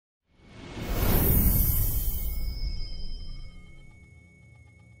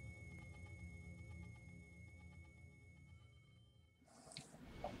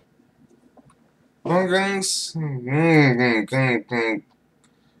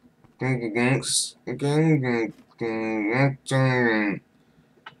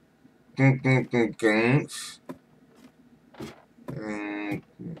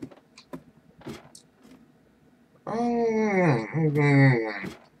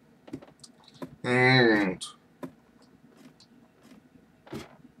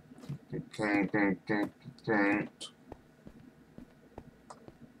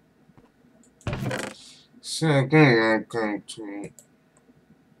So again, I'm going to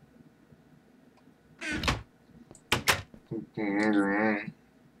put the other one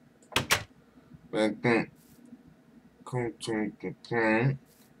back then. Go to the plan.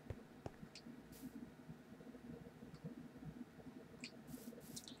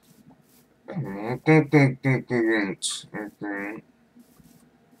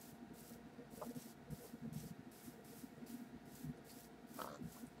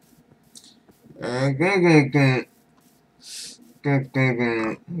 Okay.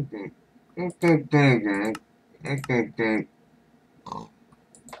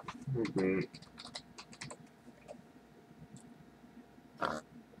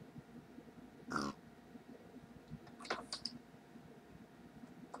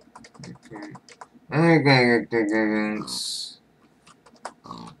 Thanks.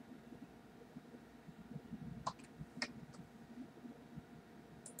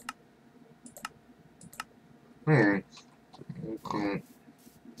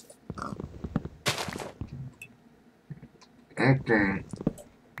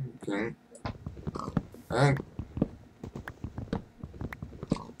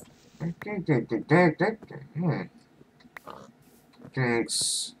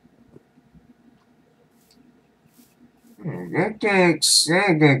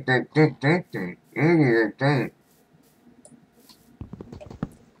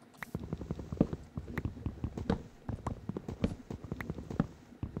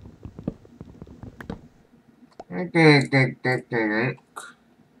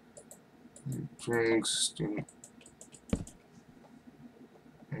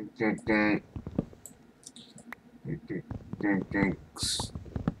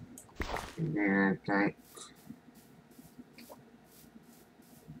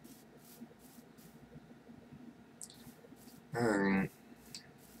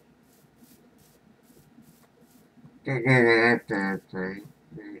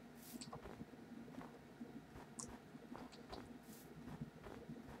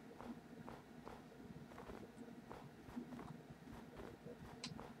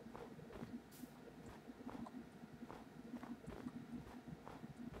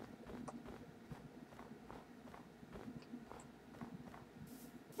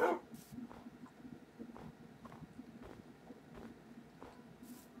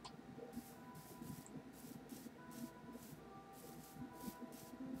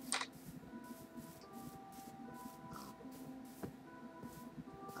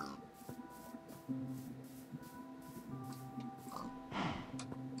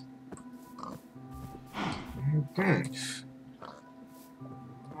 Thanks.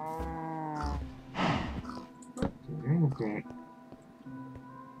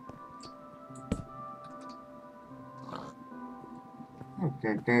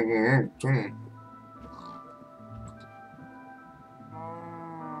 Drinks.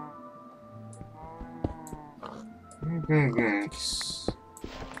 Thanks.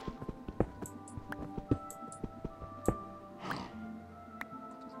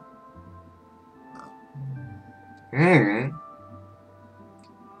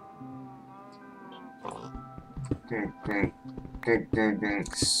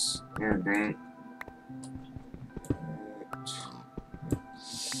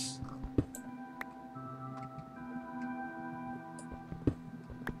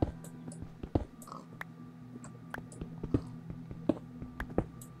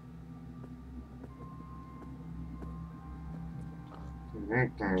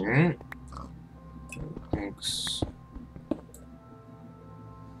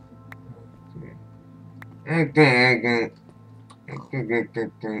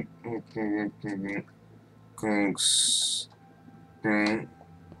 Thanks.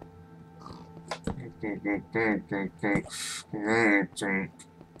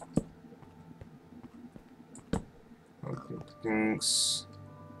 Okay. Thanks.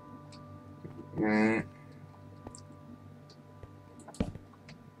 Thanks. Thanks.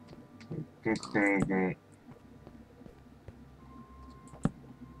 Thanks. Thanks.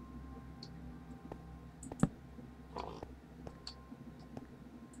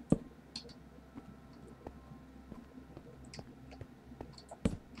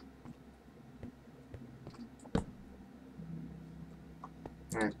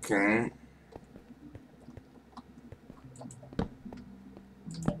 Okay.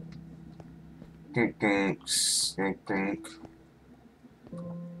 Thanks. I think.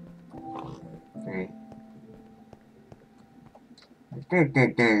 Okay. Okay.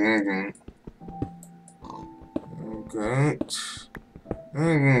 Good.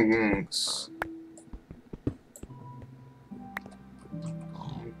 Thanks.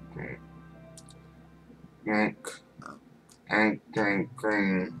 Okay. Thank. I think.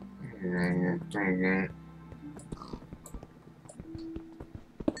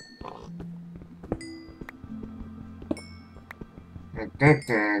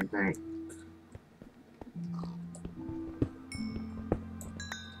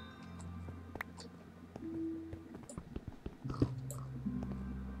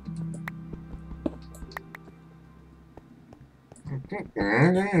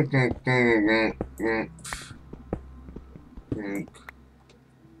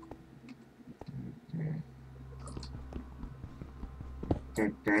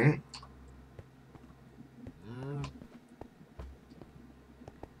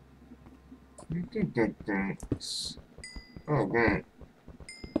 Thanks. Oh, man.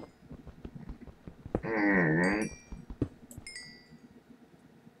 Alright.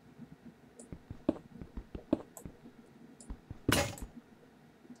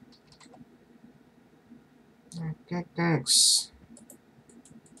 Okay, thanks.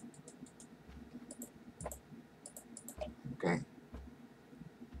 Okay.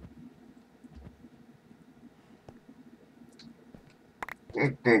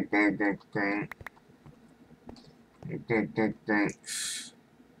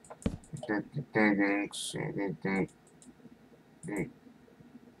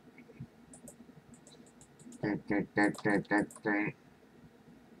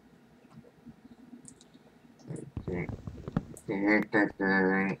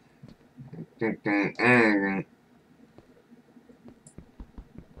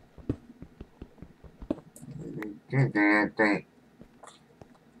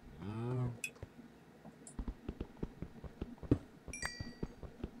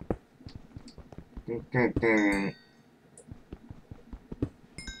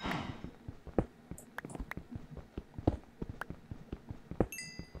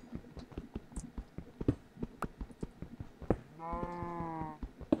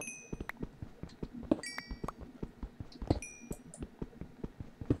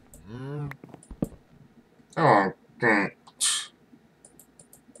 Oh, thanks.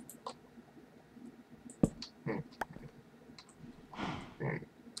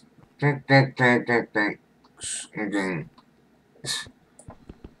 Thanks again.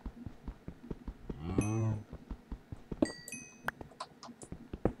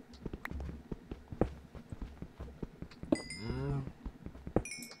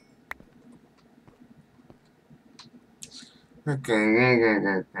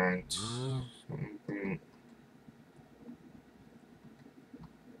 Okay, thanks.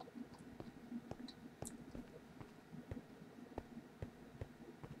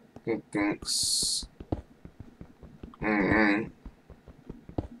 Okay, thanks. Alright.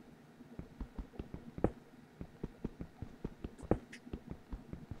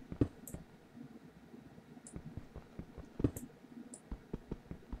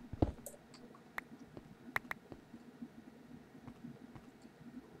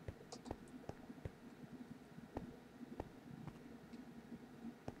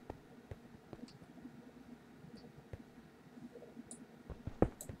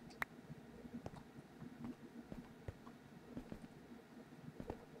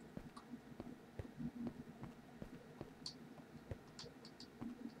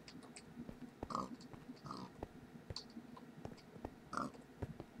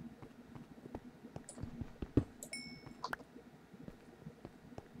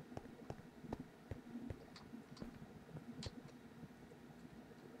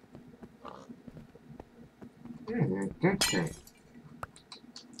 Okay.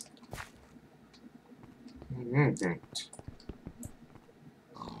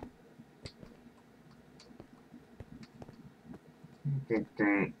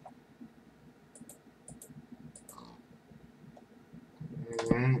 Okay.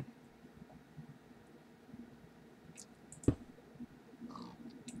 Alright.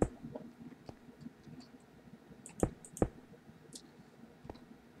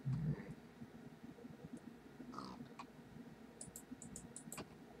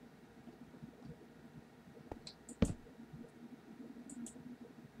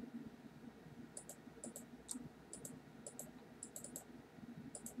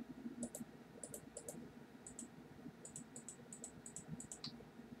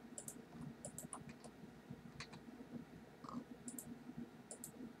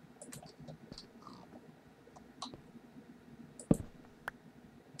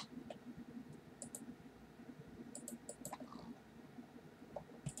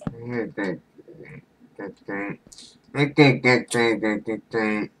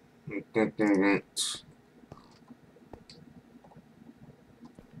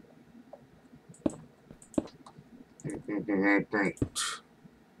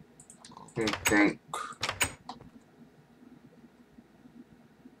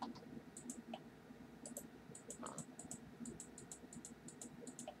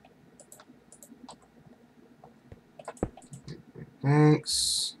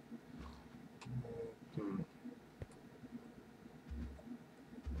 Thanks.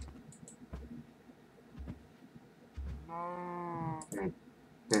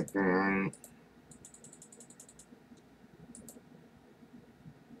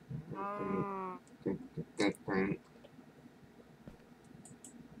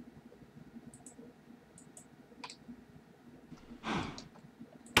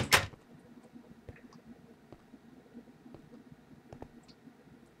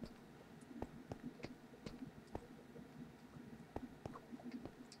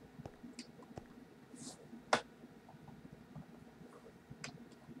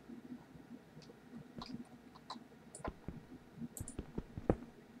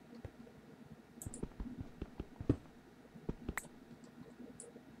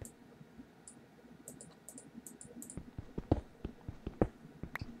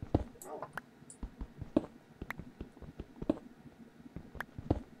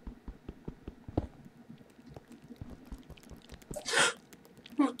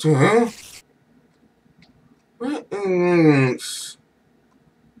 What the hell? What is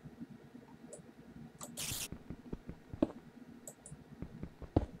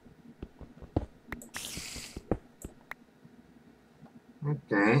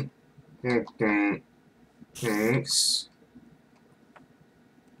okay. Okay. Thanks.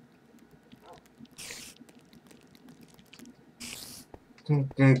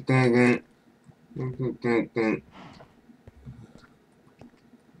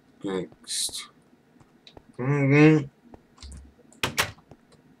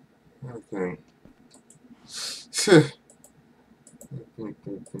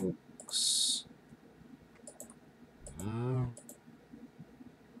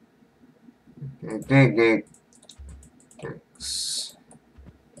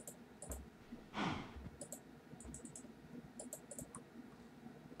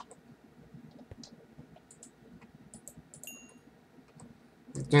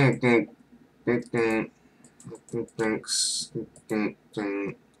 Okay. Okay. Thanks. Okay. Thanks. Okay.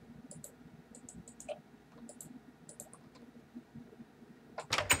 Thanks.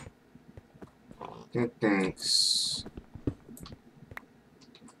 Thanks.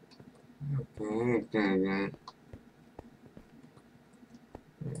 Okay.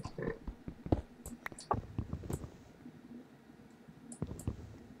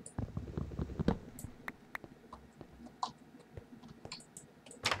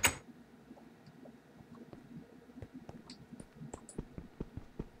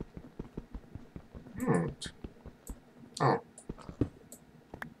 Right. Oh.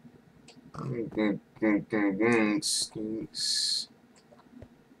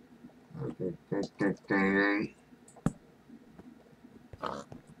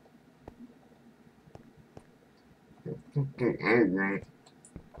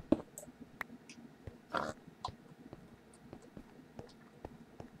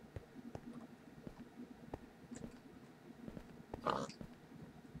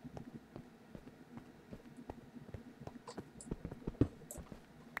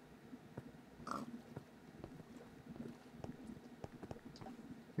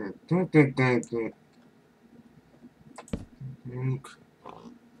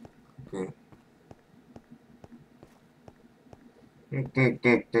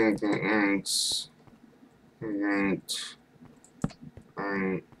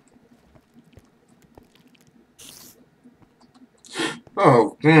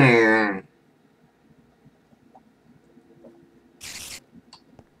 Thanks.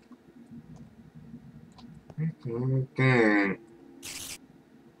 Okay.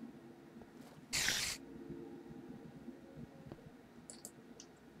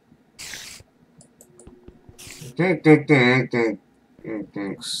 Okay.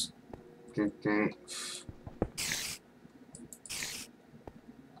 Okay. Thanks.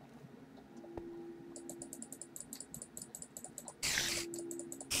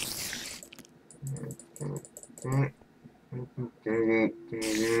 Right. Okay. Okay.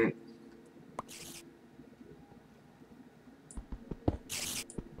 Thanks.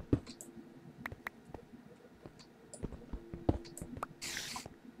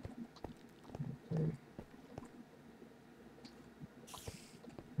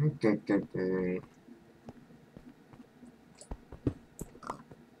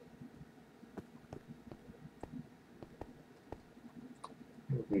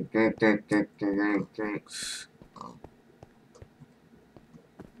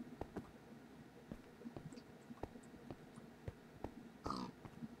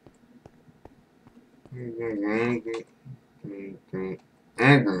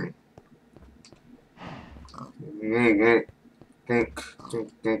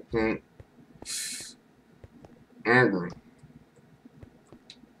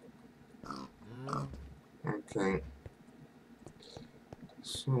 Okay.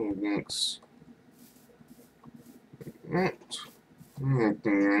 So next. Right.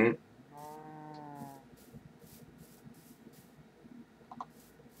 Okay.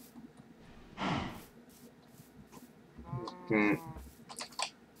 Okay.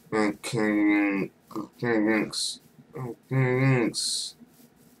 Okay. Okay. Next. Okay. Next.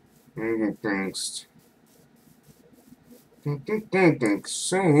 Okay. Thanks. Thanks.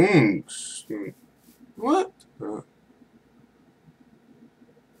 So interesting. What?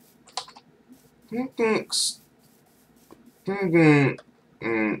 Thanks.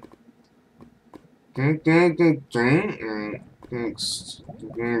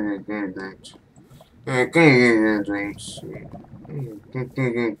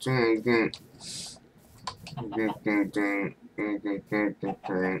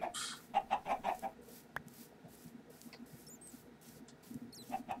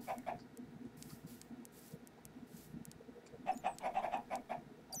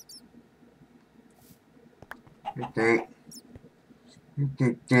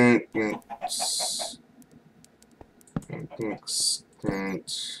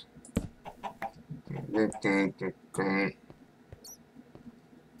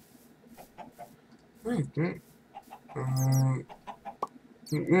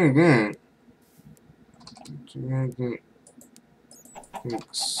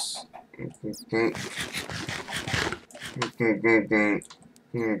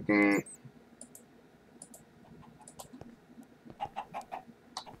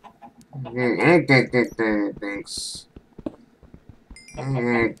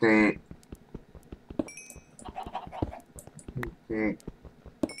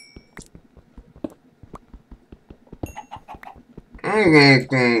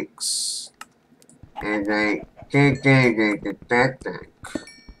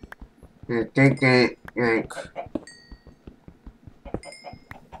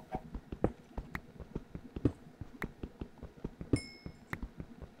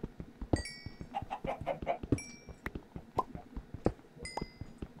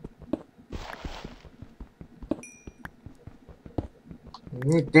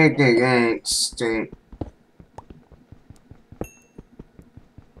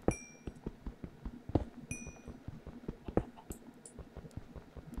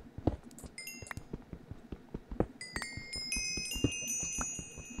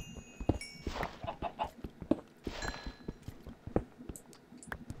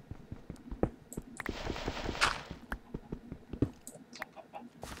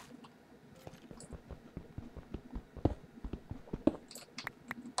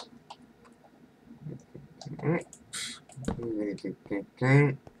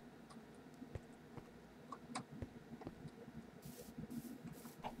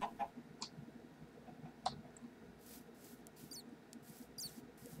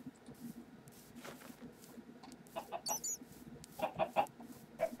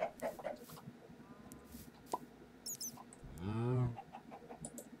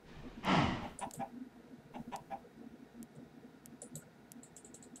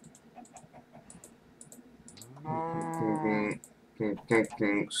 Thanks.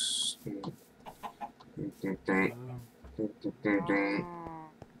 Thanks. Okay, thanks. Okay, thanks.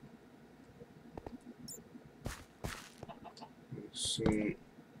 See.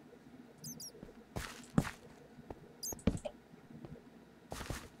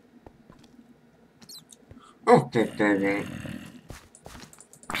 Okay, okay.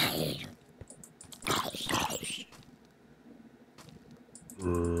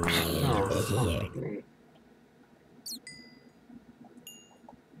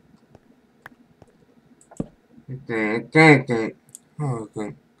 Okay.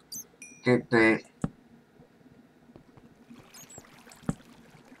 Okay.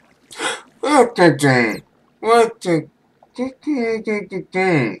 Okay. What the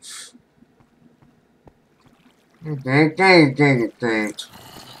thanks. Okay.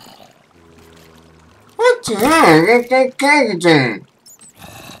 What the hell? Okay.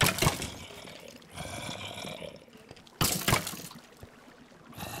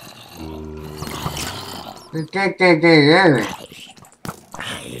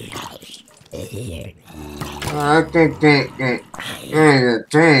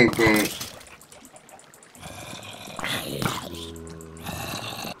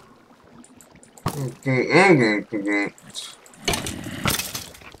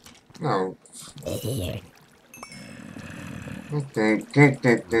 No. Okay, get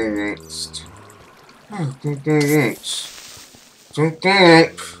that next. Oh, get that next. Don't get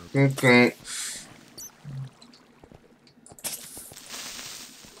it. Get that.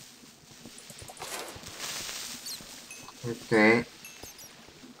 Okay.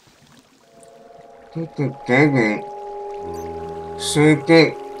 Get it. Shoot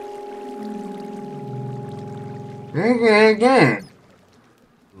it. Get it again.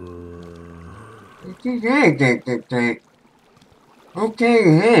 Get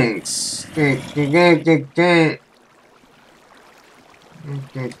it.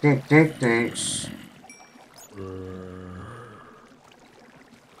 Okay, thanks. Thanks.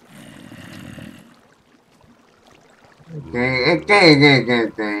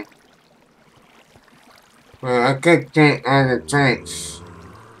 Okay. Well, I could take other tanks.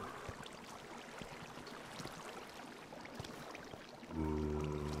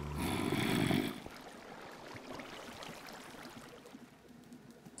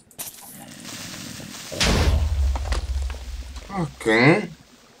 Okay.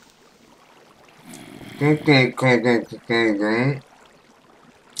 Take.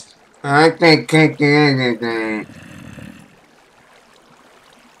 I think take the other thing.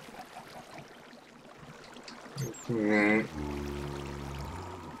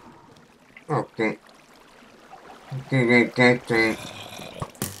 Okay. Okay. Take that thing.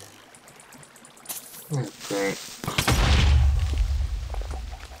 Okay.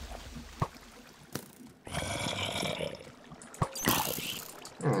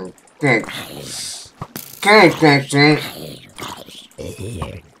 Okay. Take that thing.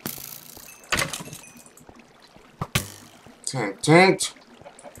 Take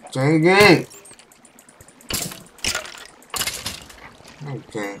it.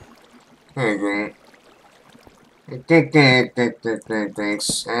 Okay. Okay. Take the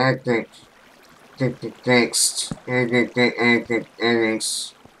thanks. I think the text. The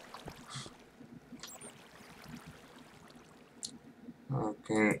thanks.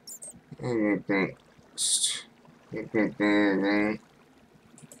 Okay. The text. The text.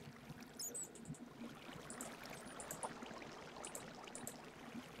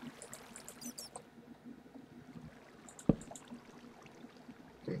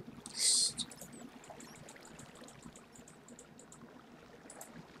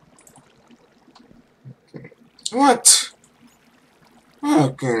 What?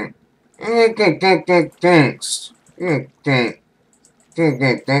 Okay. Thanks.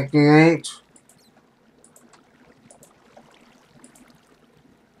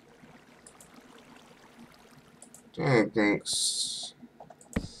 Right? Thanks.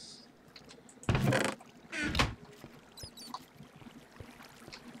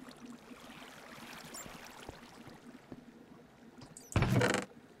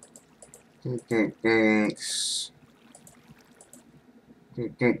 Thanks.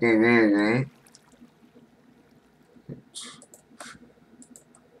 Right?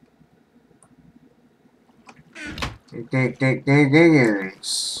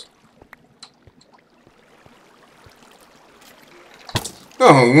 Thanks.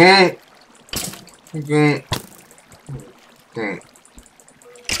 Oh, man. Okay. Okay.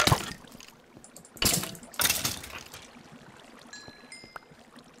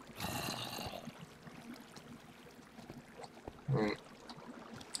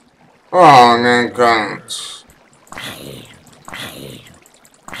 Oh, my God. Thanks.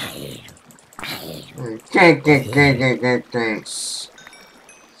 Okay, thanks. Thanks.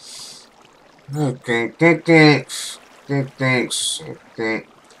 Okay. Thanks.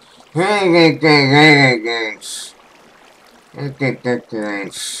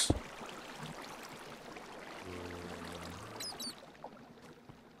 Thanks.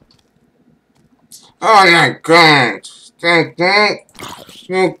 Oh my God!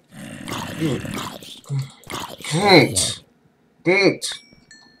 You can't. Date.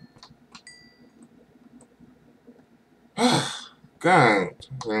 God.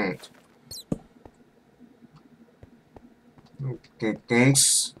 Right. Okay,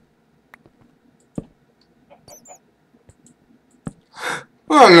 thanks.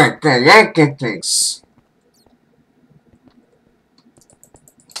 Oh my God, thanks.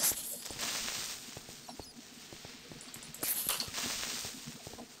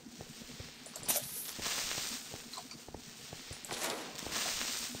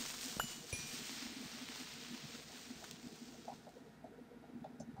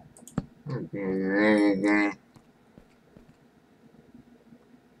 Okay. Okay.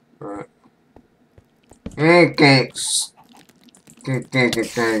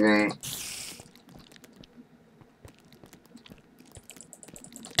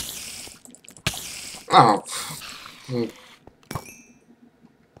 Oh.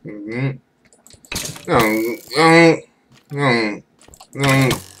 No, no, no, no,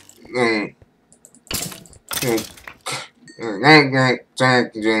 no.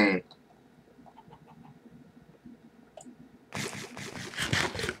 That.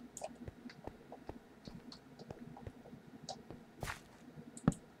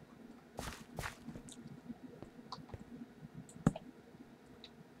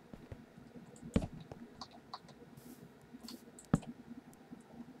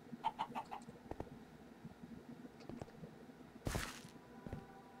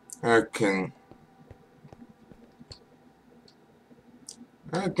 Okay.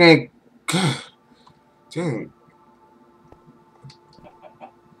 Okay. Dude.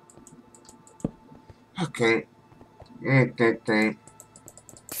 Okay. Okay.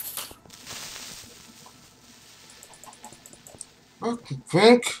 Okay,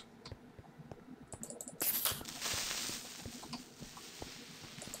 Frank.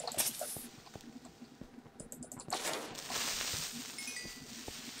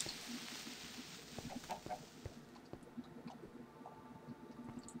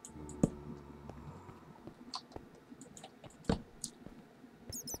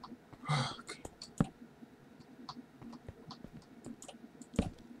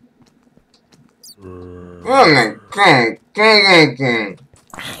 Oh my god. Okay.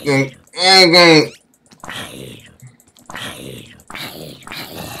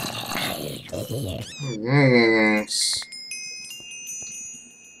 Yes.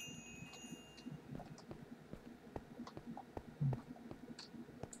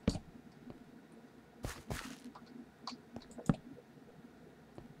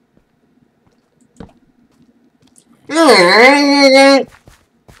 No,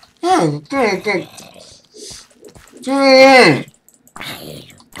 oh, good. Okay. Okay.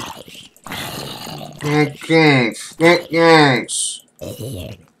 Yes.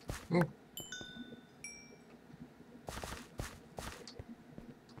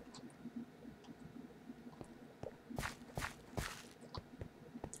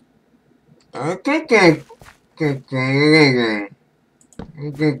 Okay. Okay. Thanks. Okay.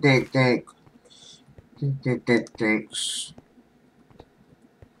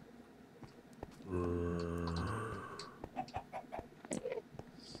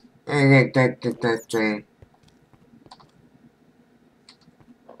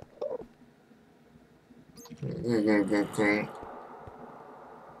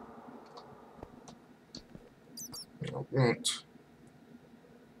 Okay. Right.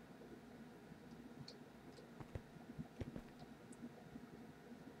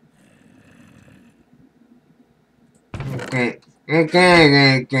 Okay. Okay.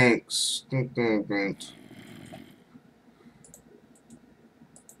 Thanks. Okay. Great.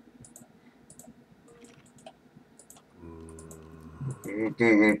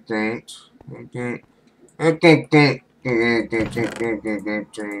 Okay. Thanks. Okay. Okay.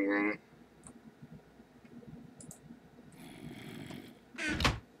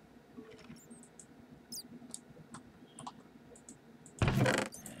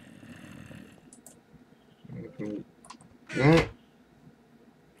 Okay. Yeah.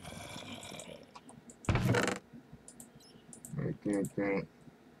 Okay.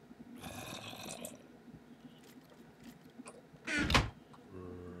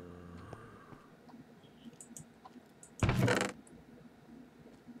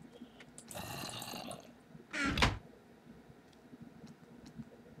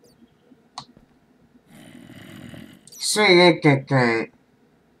 Say it.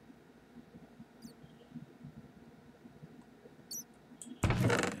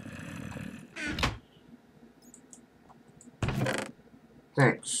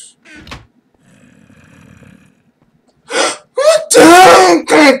 Thanks. What the hell?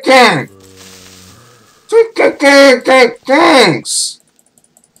 Thanks.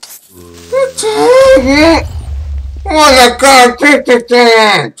 What the hell? Yeah. Oh my god.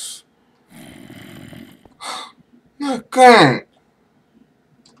 Thanks. My god.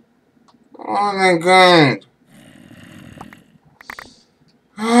 Oh my god.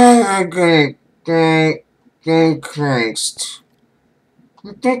 Oh my god. Thank Christ.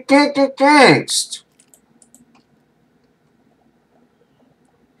 Thanks.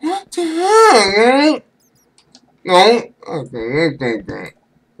 What the hell, man? No? Okay.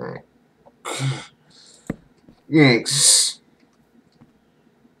 Thanks.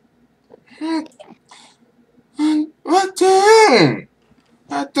 Okay.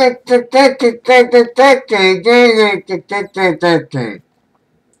 Okay.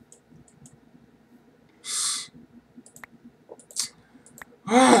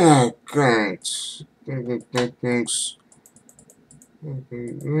 Oh, great. Thanks. Thanks.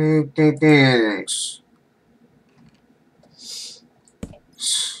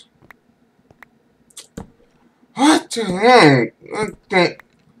 What the heck? What the heck?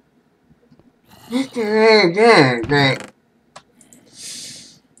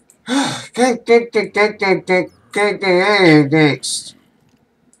 Next.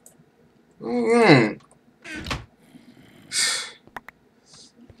 Okay.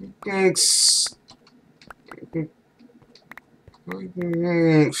 Thanks.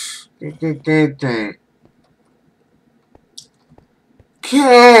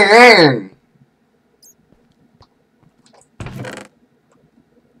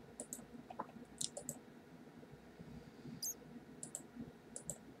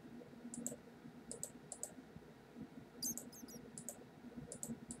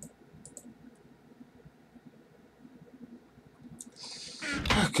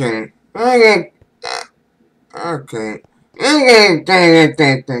 Okay. Okay. Okay. Okay.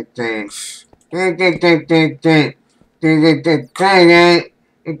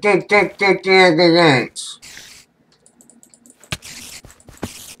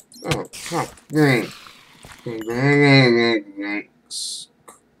 Oh, fuck. Thanks.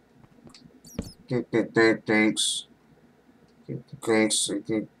 Thanks.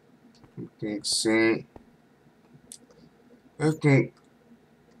 Thanks. Okay.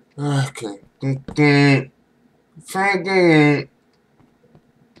 Okay. Friday.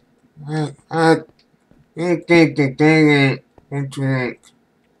 Interact.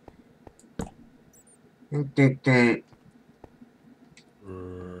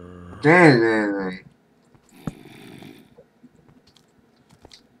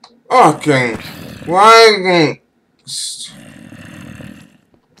 Okay. Why next?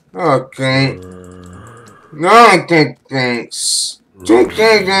 Okay. No, thanks.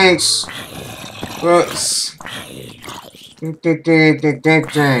 Thanks. Whoops.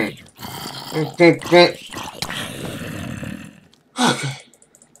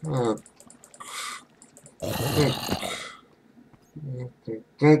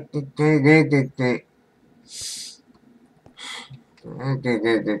 Okay.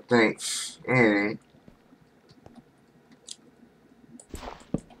 Thanks.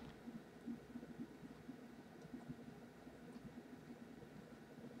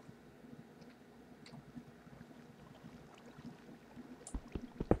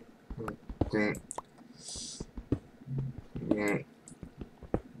 Okay. Yeah.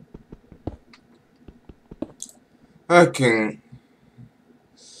 Okay.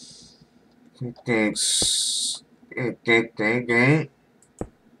 Thanks. Okay.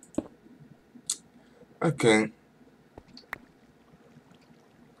 Okay.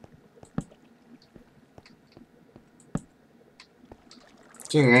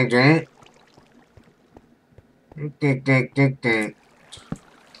 Okay.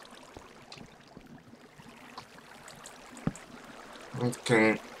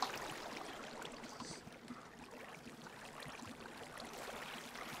 Okay.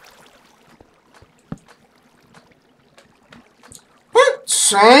 What?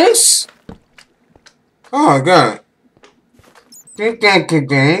 Science? Oh, God.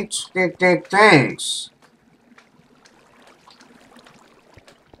 Thanks.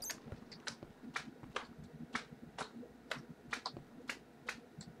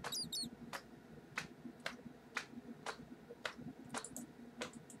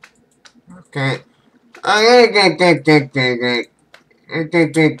 Okay. Okay.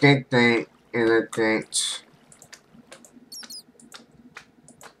 Irritate.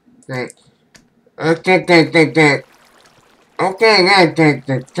 Okay.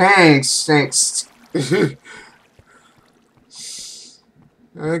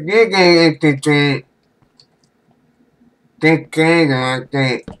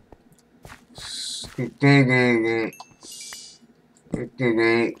 Okay.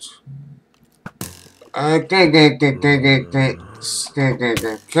 Thanks. Okay. Take care. Okay.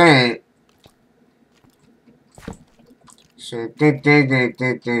 Okay. So,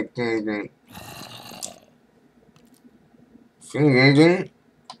 see,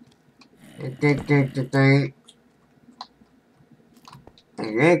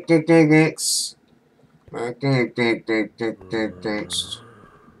 next. Thanks.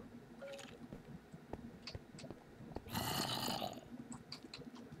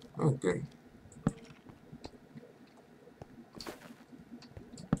 Okay.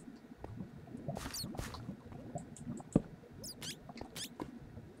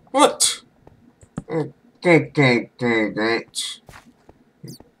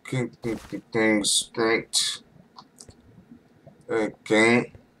 Get the thing straight.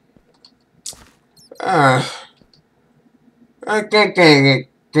 Okay. I think they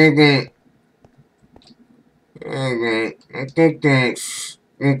did it. Okay. I think they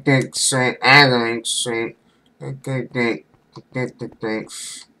straight. I don't straight. I think they did the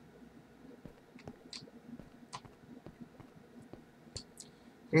things.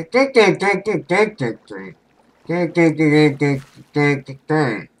 I think they did the thing. They did the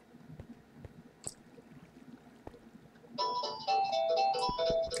thing.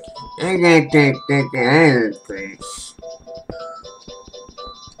 I got the other things.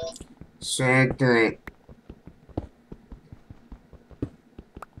 So I think.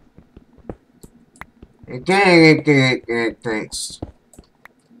 I think the things.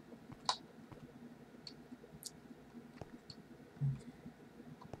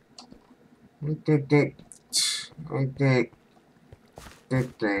 I think the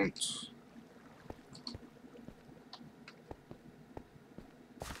things.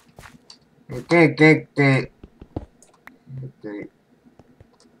 I think the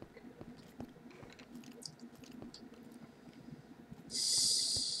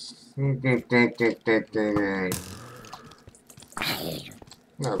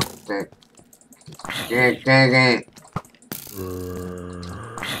no,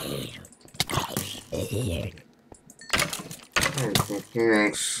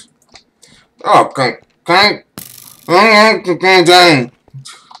 okay, okay. I have to get down.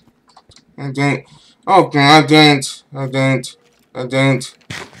 I didn't. Okay, I didn't. I didn't. I didn't.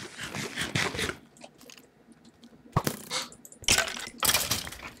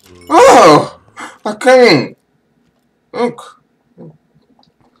 Oh! I couldn't. Look.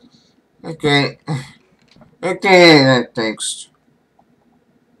 Okay. Okay, thanks.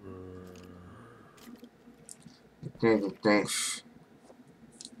 Okay, thanks.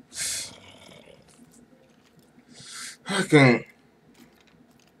 Okay.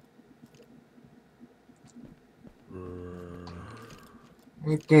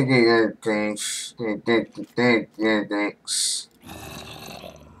 Okay, thanks. Thanks.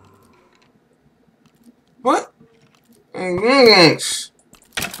 What? Thanks.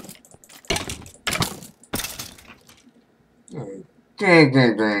 Okay,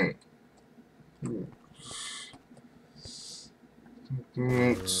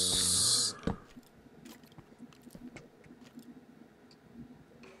 thanks.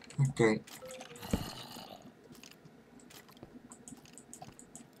 Okay.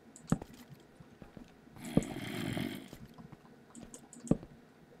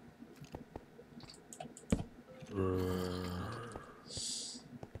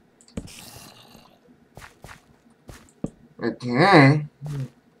 Okay.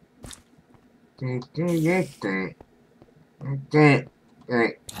 Okay. Okay.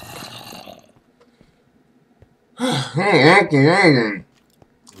 Right. Hey, okay.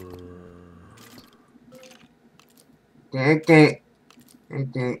 Okay.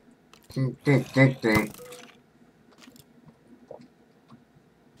 Okay. Okay.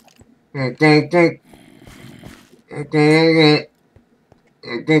 Okay. Okay.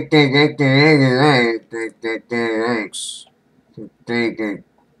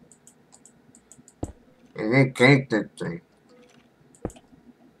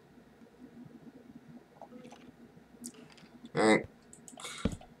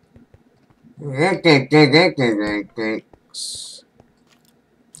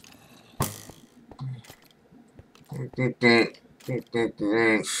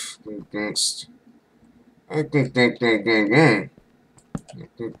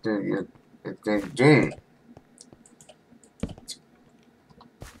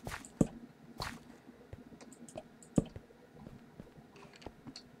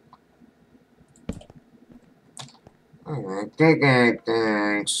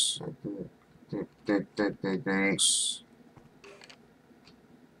 Thanks.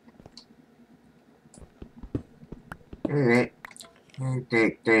 Alright.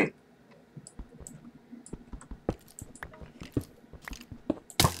 Okay.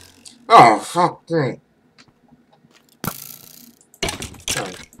 Oh, fuck that.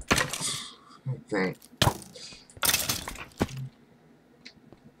 Okay.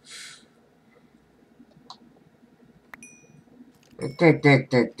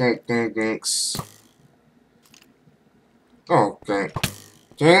 Thanks. Okay.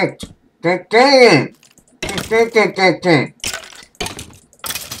 Dang.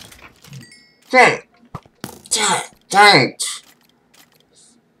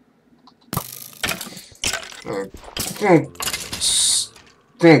 Dang.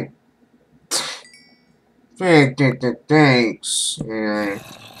 Dang. Thanks. Yeah.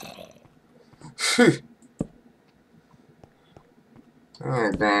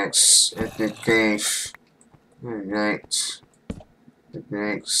 Alright, thanks. Thanks. Alright.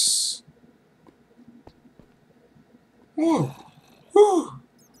 Thanks. Whoa. Whoa.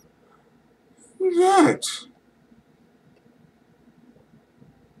 Who's that?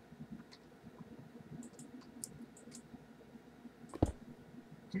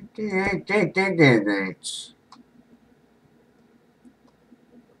 Thanks.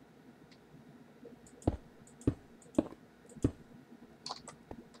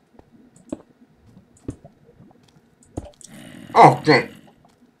 Oh, thank.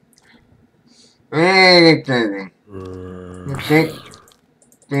 Thank.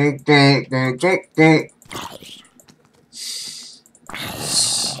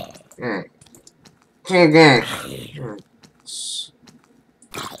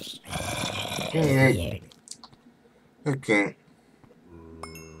 Okay.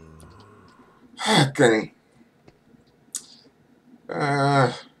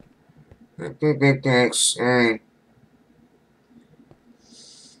 Okay. Thanks.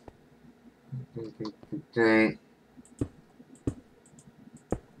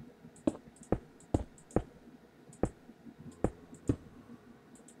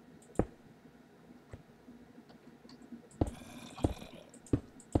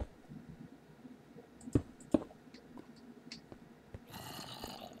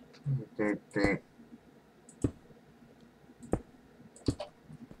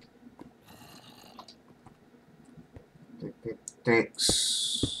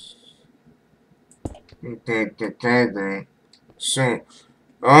 Thanks. So,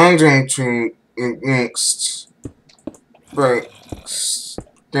 I'm going to next. But,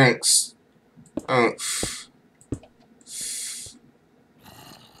 thanks.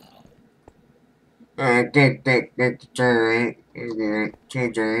 Oh,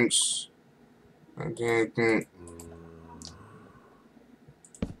 two drinks. Okay.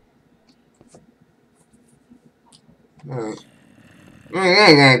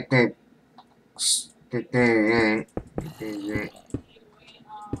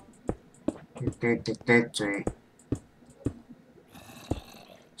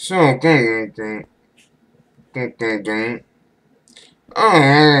 So, oh,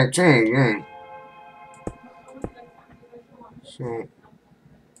 yeah. So,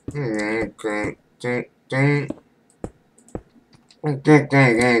 okay.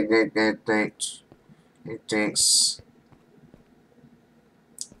 Thanks.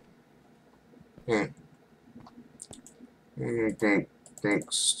 Yeah. Thanks.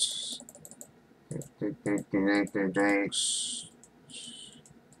 Thanks.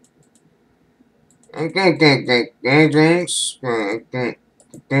 I think drinks, but I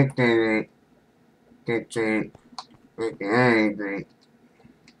think that I drink.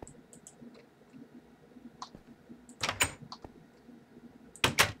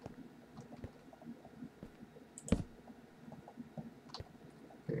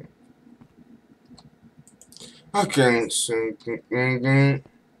 Okay, so anything.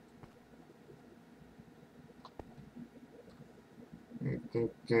 I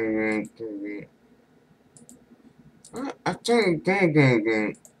think that.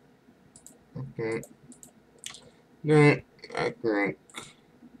 Okay. Then I think.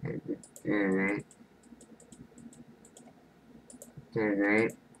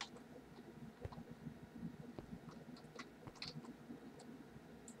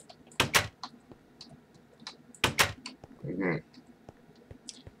 Okay.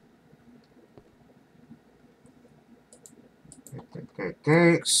 Okay.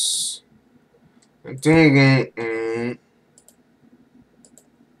 Thanks. I think it.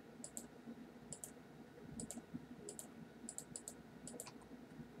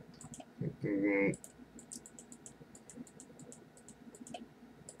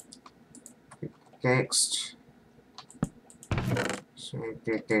 Text. So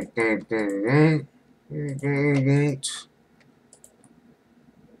that.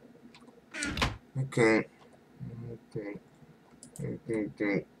 Okay. Okay.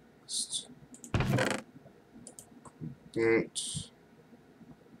 Text. That.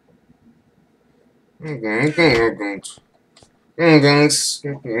 Okay. Hey guys.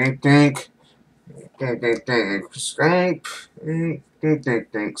 I think. Skype.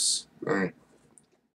 Thanks. Bye.